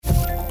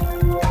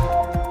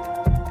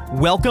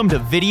Welcome to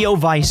Video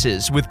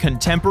Vices with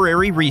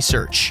Contemporary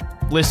Research.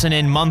 Listen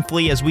in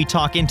monthly as we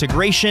talk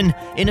integration,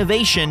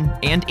 innovation,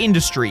 and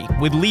industry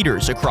with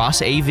leaders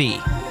across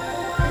AV.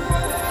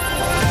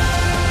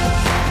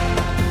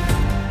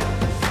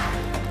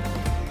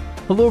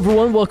 Hello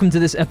everyone, welcome to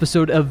this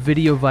episode of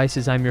Video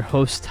Vices. I'm your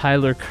host,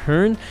 Tyler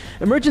Kern.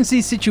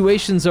 Emergency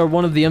situations are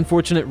one of the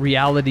unfortunate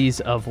realities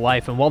of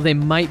life, and while they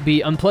might be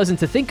unpleasant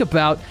to think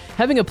about,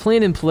 having a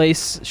plan in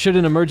place should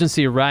an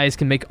emergency arise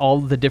can make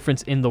all the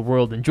difference in the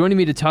world. And joining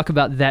me to talk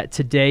about that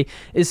today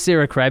is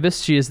Sara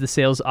Krybus. She is the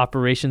Sales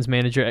Operations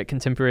Manager at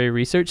Contemporary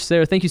Research.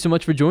 Sara, thank you so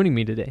much for joining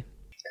me today.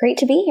 Great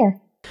to be here.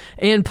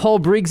 And Paul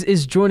Briggs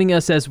is joining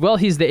us as well.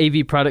 He's the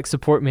AV Product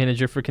Support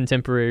Manager for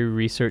Contemporary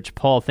Research.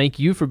 Paul, thank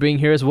you for being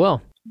here as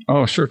well.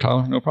 Oh, sure,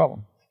 Tyler. No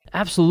problem.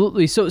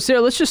 Absolutely. So, Sara,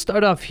 let's just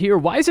start off here.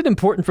 Why is it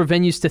important for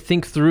venues to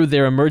think through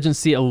their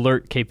emergency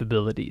alert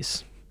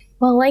capabilities?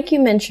 Well, like you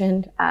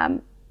mentioned,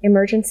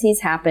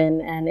 emergencies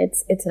happen, and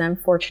it's an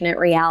unfortunate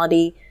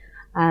reality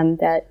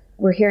that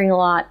we're hearing a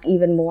lot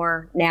even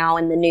more now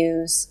in the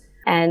news.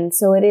 And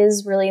so it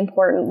is really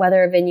important,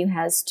 whether a venue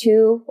has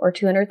 2 or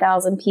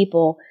 200,000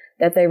 people,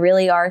 that they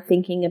really are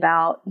thinking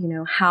about,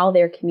 how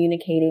they're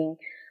communicating,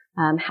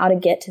 how to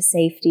get to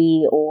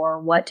safety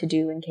or what to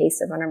do in case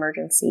of an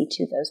emergency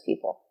to those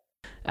people.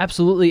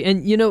 Absolutely.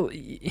 And,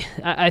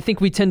 I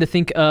think we tend to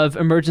think of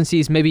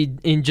emergencies maybe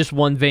in just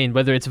one vein,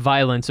 whether it's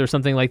violence or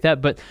something like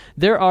that. But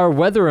there are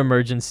weather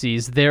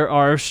emergencies. There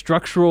are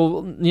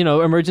structural,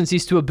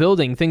 emergencies to a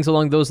building, things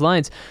along those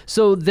lines.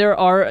 So there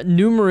are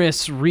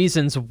numerous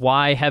reasons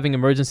why having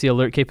emergency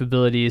alert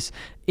capabilities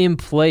in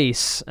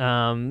place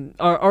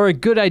are a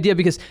good idea,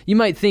 because you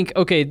might think,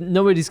 okay,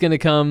 nobody's going to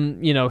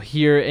come,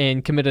 here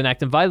and commit an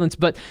act of violence.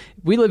 But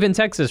we live in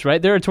Texas,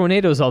 right? There are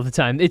tornadoes all the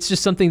time. It's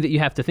just something that you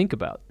have to think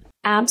about.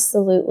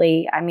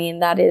 Absolutely. I mean,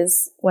 that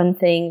is one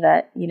thing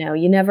that,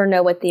 you never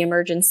know what the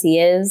emergency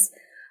is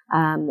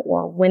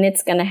or when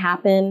it's going to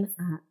happen.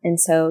 And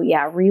so,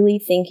 really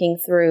thinking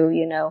through,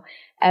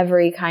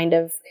 every kind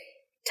of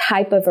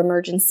type of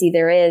emergency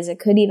there is. It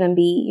could even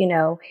be,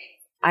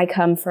 I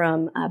come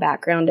from a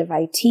background of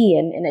IT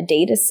and in a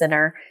data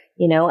center.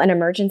 An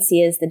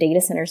emergency is the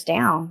data center's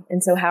down.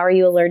 And so how are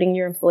you alerting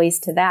your employees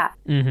to that?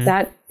 Mm-hmm.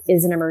 That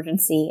is an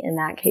emergency in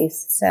that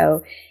case.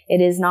 So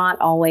it is not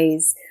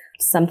always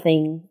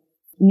something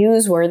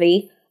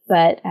newsworthy,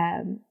 but,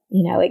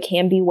 it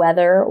can be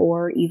weather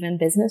or even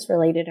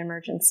business-related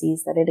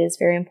emergencies that it is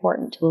very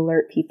important to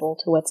alert people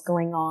to what's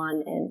going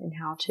on and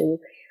how to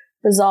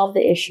resolve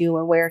the issue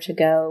or where to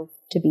go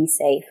to be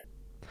safe.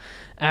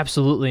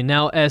 Absolutely.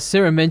 Now, as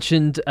Sara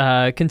mentioned,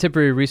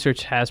 Contemporary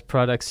Research has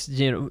products,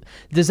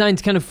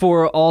 designed kind of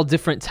for all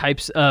different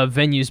types of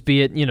venues,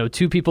 be it,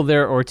 2 people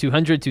there or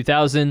 200,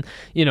 2,000,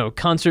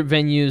 concert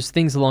venues,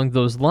 things along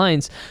those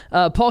lines.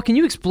 Paul, can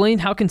you explain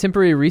how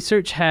Contemporary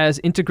Research has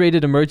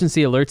integrated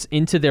emergency alerts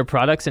into their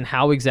products and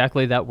how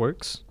exactly that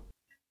works?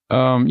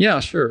 Yeah,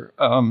 sure.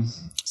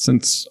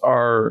 Since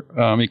our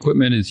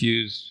equipment is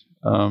used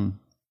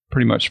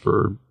pretty much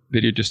for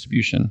video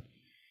distribution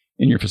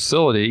in your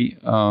facility,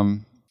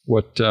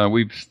 what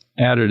we've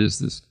added is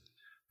this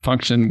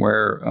function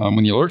where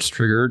when the alert's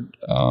triggered,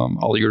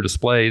 all your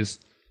displays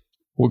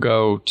will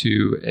go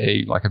to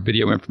a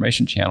video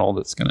information channel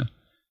that's going to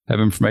have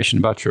information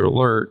about your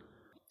alert.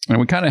 And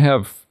we kind of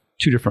have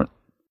 2 different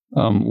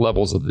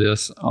levels of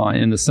this.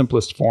 In the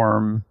simplest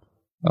form,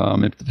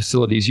 if the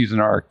facility is using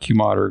our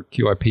QMOD or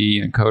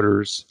QIP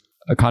encoders,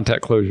 a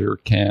contact closure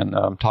can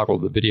toggle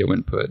the video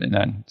input. And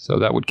then so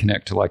that would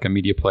connect to a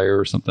media player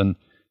or something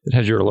that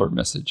has your alert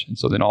message. And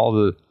so then all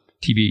the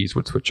TVs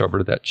would switch over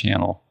to that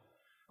channel.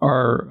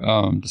 Our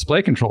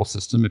display control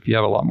system, if you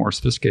have a lot more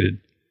sophisticated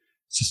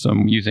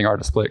system using our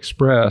Display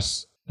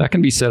Express, that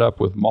can be set up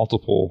with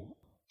multiple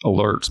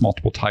alerts,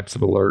 multiple types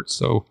of alerts.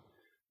 So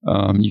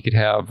you could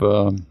have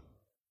a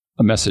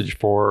message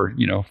for,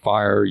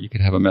 fire. You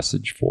could have a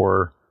message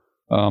for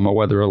a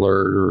weather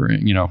alert or,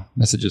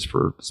 messages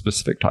for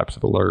specific types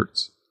of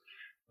alerts.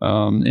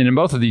 And in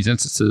both of these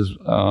instances,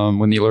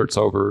 when the alert's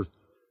over,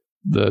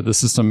 the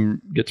system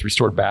gets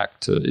restored back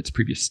to its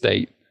previous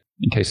state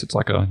in case it's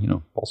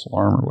a false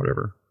alarm or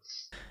whatever.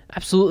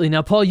 Absolutely.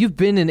 Now, Paul, you've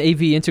been an AV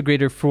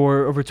integrator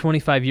for over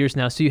 25 years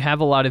now, so you have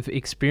a lot of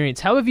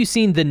experience. How have you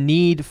seen the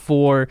need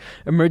for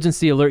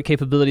emergency alert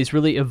capabilities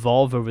really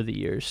evolve over the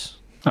years?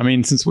 I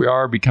mean, since we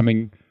are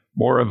becoming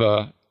more of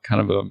a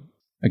kind of a,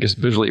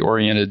 visually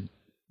oriented,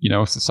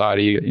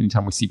 society,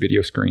 anytime we see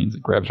video screens,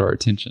 it grabs our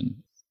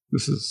attention.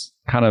 This is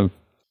kind of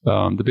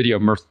the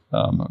video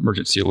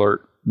emergency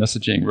alert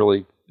messaging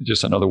really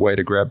just another way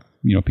to grab,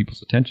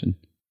 people's attention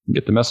and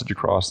get the message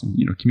across and,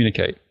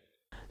 communicate.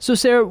 So,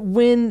 Sara,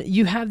 when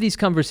you have these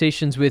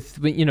conversations with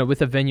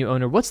a venue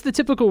owner, what's the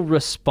typical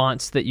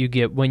response that you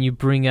get when you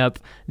bring up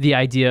the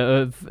idea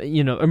of,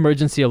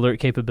 emergency alert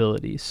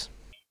capabilities?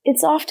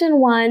 It's often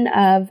one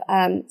of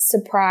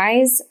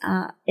surprise,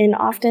 and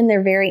often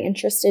they're very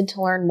interested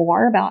to learn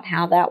more about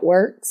how that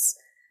works.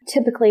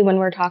 Typically, when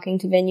we're talking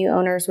to venue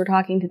owners, we're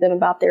talking to them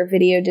about their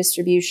video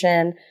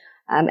distribution,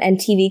 and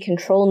TV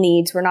control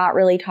needs. We're not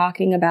really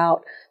talking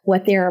about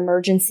what their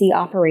emergency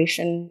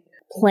operation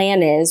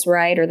plan is,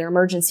 right? Or their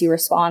emergency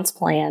response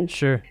plan.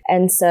 Sure.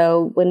 And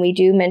so when we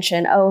do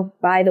mention, oh,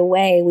 by the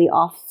way, we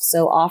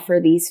also offer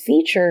these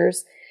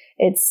features,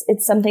 it's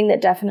something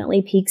that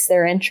definitely piques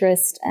their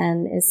interest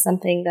and is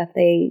something that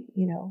they,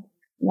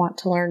 want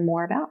to learn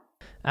more about.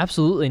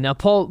 Absolutely. Now,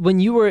 Paul, when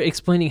you were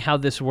explaining how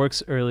this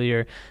works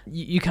earlier,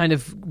 you kind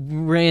of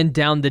ran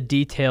down the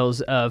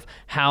details of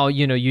how,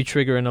 you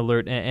trigger an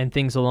alert and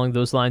things along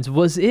those lines.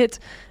 Was it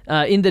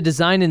in the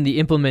design and the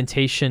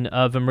implementation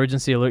of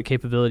emergency alert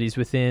capabilities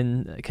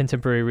within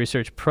contemporary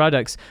research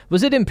products,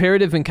 was it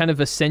imperative and kind of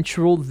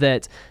essential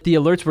that the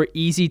alerts were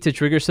easy to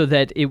trigger so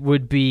that it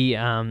would be,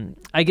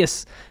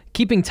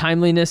 keeping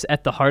timeliness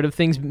at the heart of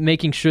things,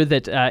 making sure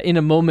that in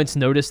a moment's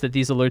notice that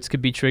these alerts could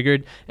be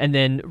triggered and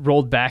then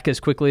rolled back as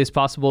quickly as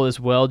possible as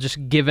well,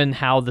 just given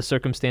how the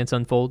circumstance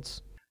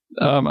unfolds?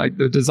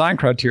 The design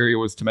criteria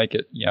was to make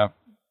it,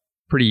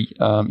 pretty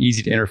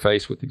easy to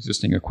interface with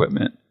existing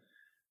equipment.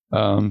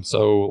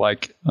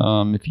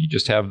 If you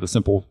just have the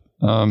simple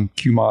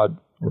QMod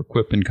or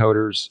QUIP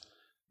encoders,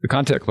 the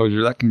contact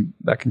closure, that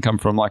can come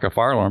from like a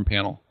fire alarm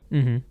panel.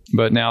 Mm-hmm.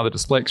 But now the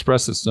Display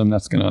Express system,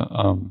 that's going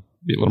to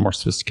be a little more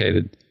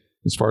sophisticated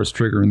as far as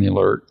triggering the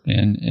alert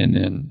and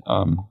then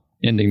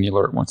ending the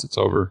alert once it's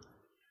over.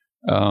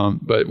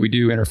 But we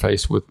do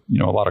interface with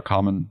a lot of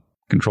common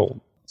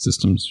control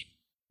systems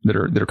that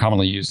are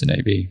commonly used in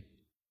AV.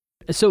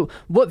 So,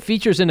 what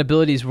features and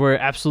abilities were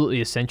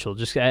absolutely essential,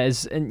 just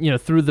as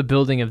through the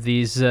building of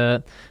these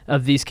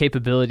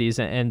capabilities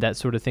and that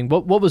sort of thing?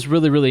 What was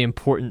really, really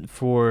important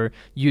for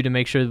you to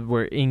make sure that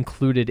were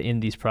included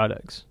in these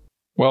products?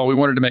 Well, we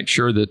wanted to make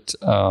sure that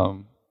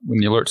when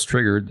the alert's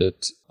triggered,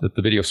 that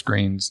the video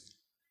screens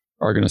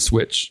are going to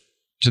switch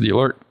to the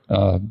alert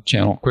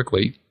channel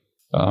quickly.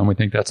 We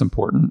think that's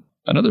important.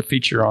 Another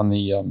feature on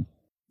the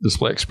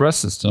Display Express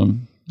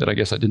system that I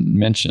guess I didn't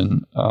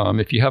mention,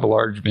 if you have a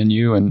large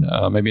venue and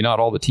maybe not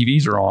all the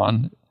TVs are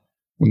on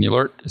when the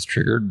alert is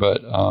triggered,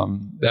 but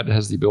that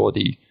has the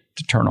ability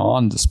to turn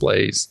on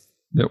displays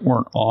that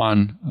weren't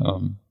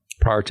on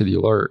prior to the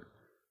alert.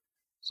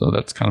 So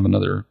that's kind of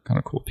another kind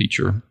of cool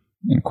feature.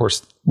 And of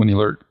course, when the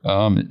alert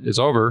is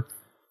over,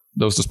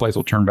 those displays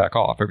will turn back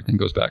off. Everything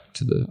goes back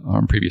to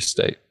the previous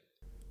state.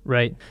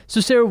 Right.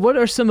 So, Sarah, what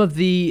are some of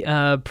the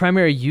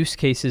primary use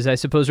cases, I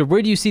suppose, or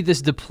where do you see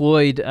this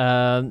deployed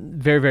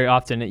very, very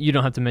often? You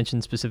don't have to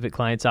mention specific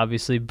clients,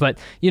 obviously, but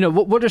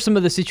what are some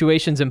of the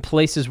situations and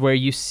places where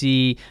you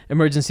see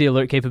emergency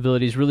alert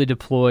capabilities really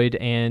deployed,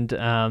 and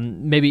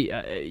maybe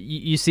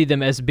you see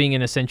them as being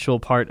an essential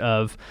part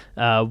of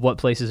what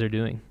places are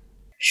doing?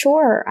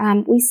 Sure.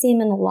 We see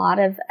them in a lot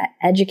of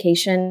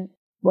education,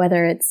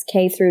 whether it's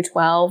K through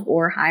 12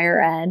 or higher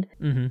ed.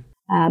 Mm-hmm.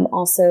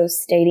 Also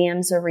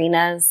stadiums,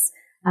 arenas,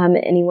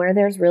 anywhere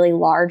there's really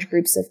large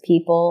groups of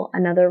people.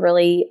 Another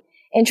really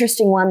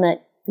interesting one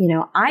that,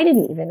 I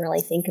didn't even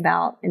really think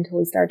about until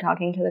we started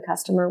talking to the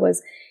customer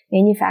was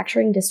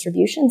manufacturing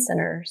distribution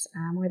centers,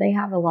 where they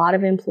have a lot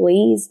of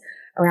employees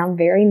around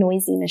very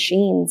noisy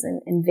machines,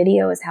 and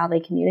video is how they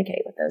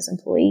communicate with those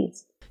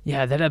employees.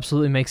 Yeah, that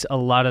absolutely makes a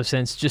lot of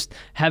sense. Just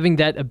having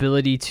that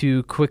ability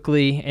to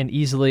quickly and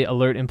easily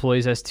alert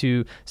employees as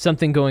to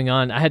something going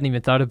on. I hadn't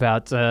even thought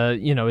about,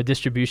 a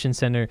distribution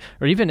center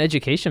or even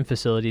education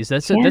facilities.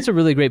 That's a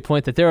really great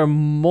point, that there are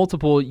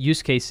multiple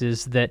use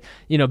cases that,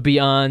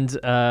 beyond,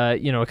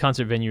 a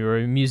concert venue or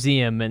a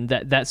museum and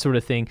that sort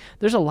of thing.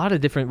 There's a lot of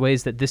different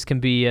ways that this can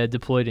be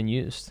deployed and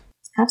used.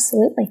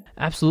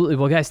 Absolutely.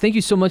 Well, guys, thank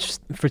you so much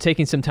for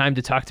taking some time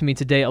to talk to me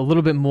today a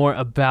little bit more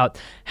about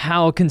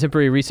how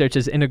contemporary research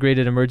has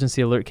integrated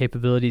emergency alert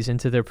capabilities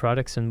into their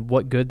products and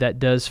what good that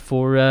does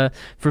for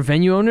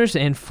venue owners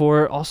and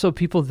for also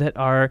people that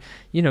are,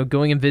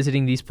 going and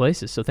visiting these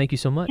places. So thank you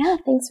so much. Yeah,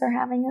 thanks for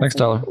having us. Thanks,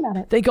 Tyler.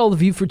 Thank all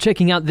of you for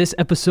checking out this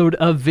episode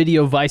of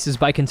Video Vices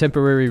by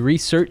Contemporary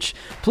Research.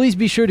 Please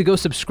be sure to go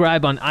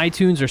subscribe on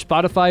iTunes or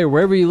Spotify or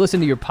wherever you listen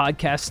to your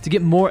podcasts to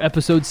get more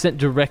episodes sent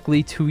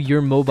directly to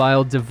your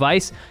mobile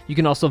device. You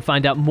can also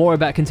find out more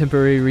about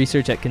contemporary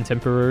research at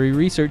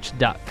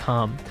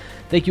contemporaryresearch.com.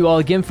 Thank you all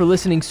again for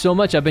listening so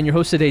much. I've been your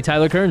host today,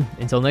 Tyler Kern.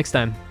 Until next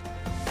time.